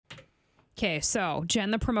Okay, so Jen,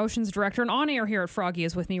 the promotions director and on-air here at Froggy,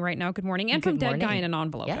 is with me right now. Good morning. And Good from Dead morning. Guy in an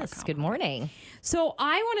Envelope. Yes, good morning. So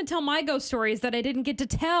I want to tell my ghost stories that I didn't get to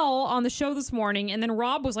tell on the show this morning. And then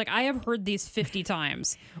Rob was like, I have heard these 50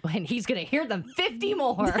 times. And he's going to hear them 50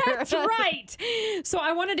 more. That's right. So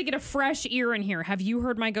I wanted to get a fresh ear in here. Have you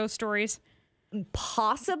heard my ghost stories?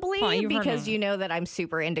 Possibly, because you know that I'm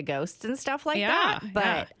super into ghosts and stuff like that.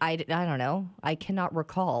 But I don't know. I cannot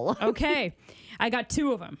recall. Okay. I got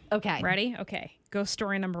 2 of them. Okay. Ready? Okay. Ghost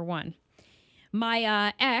story number 1.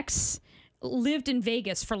 My ex lived in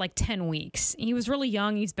Vegas for like 10 weeks. He was really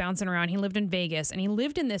young. He's bouncing around. He lived in Vegas and he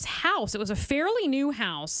lived in this house. It was a fairly new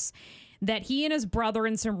house that he and his brother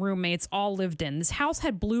and some roommates all lived in. This house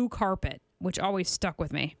had blue carpet, which always stuck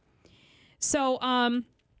with me. So,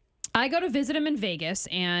 I go to visit him in Vegas,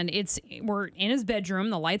 and we're in his bedroom.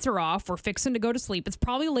 The lights are off. We're fixing to go to sleep. It's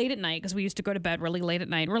probably late at night because we used to go to bed really late at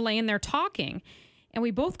night. We're laying there talking, and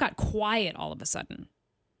we both got quiet all of a sudden.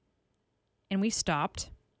 And we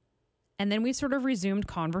stopped, and then we sort of resumed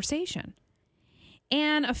conversation.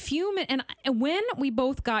 And and when we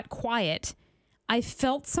both got quiet, I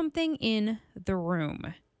felt something in the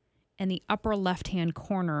room. In the upper left-hand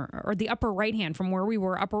corner, or the upper right-hand from where we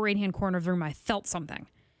were, upper right-hand corner of the room, I felt something.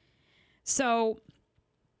 So,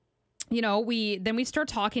 you know, we start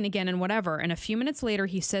talking again and whatever. And a few minutes later,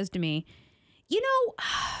 he says to me, you know,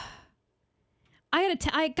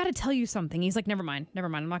 I got to tell you something. He's like, never mind.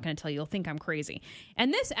 I'm not going to tell you. You'll think I'm crazy.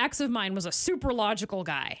 And this ex of mine was a super logical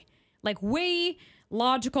guy, like way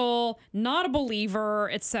logical, not a believer,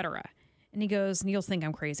 etc. And he goes, and you'll think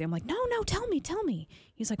I'm crazy. I'm like, no, tell me.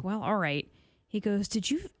 He's like, well, all right. He goes,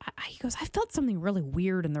 I felt something really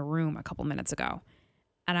weird in the room a couple minutes ago.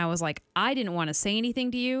 And I was like, I didn't want to say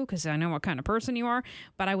anything to you because I know what kind of person you are.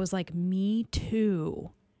 But I was like, me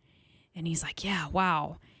too. And he's like, yeah,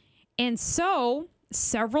 wow. And so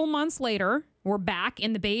several months later, we're back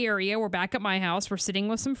in the Bay Area. We're back at my house. We're sitting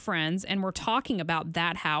with some friends and we're talking about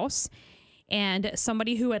that house. And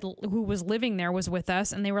somebody who was living there was with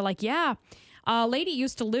us. And they were like, yeah, a lady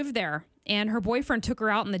used to live there. And her boyfriend took her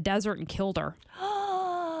out in the desert and killed her.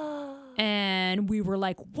 And we were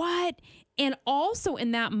like, what? And also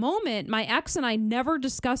in that moment, my ex and I never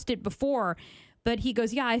discussed it before, but he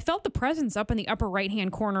goes, yeah, I felt the presence up in the upper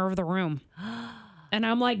right-hand corner of the room. And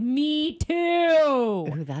I'm like, me too.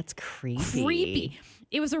 Ooh, that's creepy.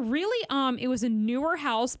 It was it was a newer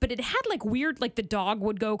house, but it had like weird, like the dog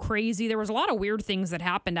would go crazy. There was a lot of weird things that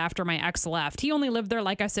happened after my ex left. He only lived there,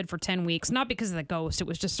 like I said, for 10 weeks, not because of the ghost. It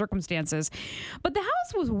was just circumstances. But the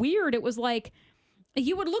house was weird. It was like,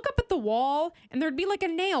 you would look up at the wall and there'd be like a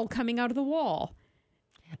nail coming out of the wall.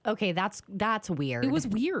 Okay, that's weird. It was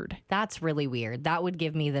weird. That's really weird. That would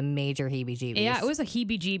give me the major heebie-jeebies. Yeah, it was a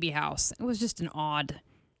heebie-jeebie house. It was just an odd.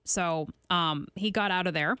 So he got out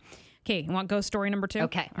of there. Okay, you want ghost story number 2?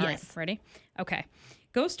 Okay, All yes. right, ready? Okay.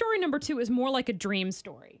 Ghost story number 2 is more like a dream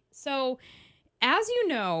story. So, as you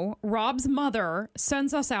know, Rob's mother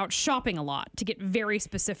sends us out shopping a lot to get very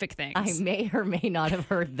specific things. I may or may not have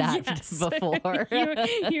heard that before.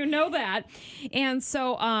 you know that. And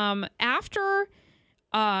so after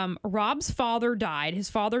Rob's father died, his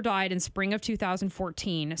father died in spring of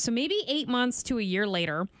 2014. So maybe 8 months to a year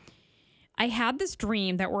later, I had this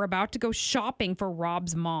dream that we're about to go shopping for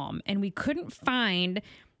Rob's mom, and we couldn't find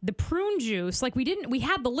the prune juice. Like we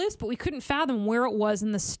had the list, but we couldn't fathom where it was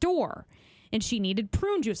in the store. And she needed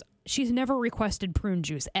prune juice. She's never requested prune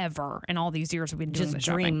juice ever in all these years we've been doing the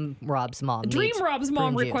shopping. Rob's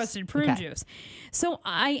mom requested prune juice. So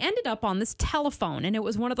I ended up on this telephone, and it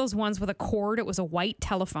was one of those ones with a cord. It was a white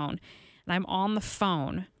telephone. And I'm on the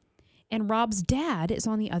phone, and Rob's dad is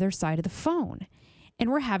on the other side of the phone. And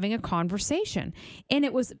we're having a conversation. And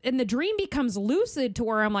the dream becomes lucid to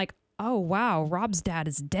where I'm like, oh, wow, Rob's dad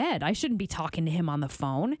is dead. I shouldn't be talking to him on the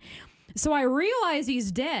phone. So I realize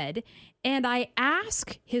he's dead. And I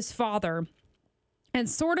ask his father, and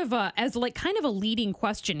sort of as like kind of a leading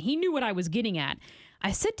question. He knew what I was getting at.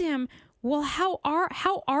 I said to him, well, how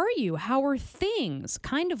are you? How are things?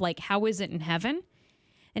 Kind of like, how is it in heaven?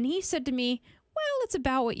 And he said to me, well, it's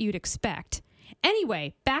about what you'd expect.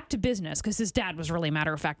 Anyway, back to business, because his dad was really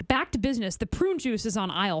matter of fact. Back to business. The prune juice is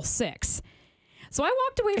on aisle 6. So I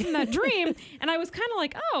walked away from that dream, and I was kind of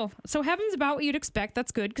like, oh, so heaven's about what you'd expect.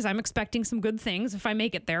 That's good, because I'm expecting some good things. If I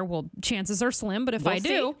make it there, well, chances are slim, but if I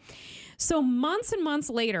do. So months and months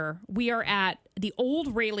later, we are at the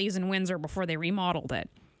old Rayleigh's in Windsor before they remodeled it.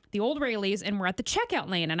 The old Rayleigh's, and we're at the checkout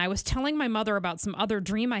lane, and I was telling my mother about some other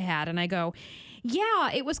dream I had, and I go,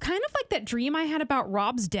 yeah, it was kind of like that dream I had about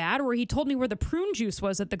Rob's dad, where he told me where the prune juice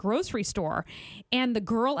was at the grocery store, and the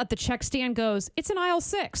girl at the check stand goes, it's in aisle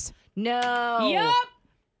 6. No. Yep.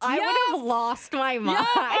 I would have lost my mind.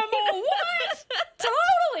 Yeah, what?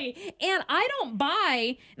 Totally. And I don't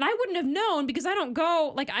buy, and I wouldn't have known because I don't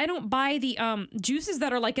go, like, I don't buy the juices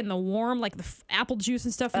that are like in the warm, like the apple juice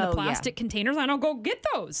and stuff in the plastic containers. I don't go get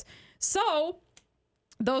those. So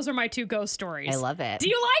those are my 2 ghost stories. I love it. Do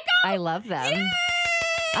you like them? I love them. Yay!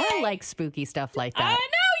 I like spooky stuff like that. I know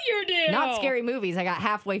you do. Not scary movies. I got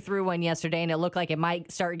halfway through one yesterday and it looked like it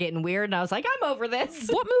might start getting weird. And I was like, I'm over this.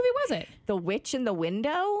 What movie was it? The Witch in the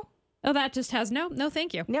Window. Oh, that just has no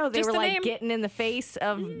thank you. No, they just were the like name. getting in the face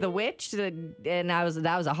of the witch, and that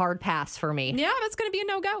was a hard pass for me. Yeah, that's going to be a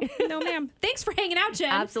no-go. No, ma'am. Thanks for hanging out, Jen.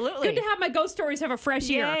 Absolutely. Good to have my ghost stories have a fresh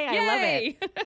year. Yay, I love it.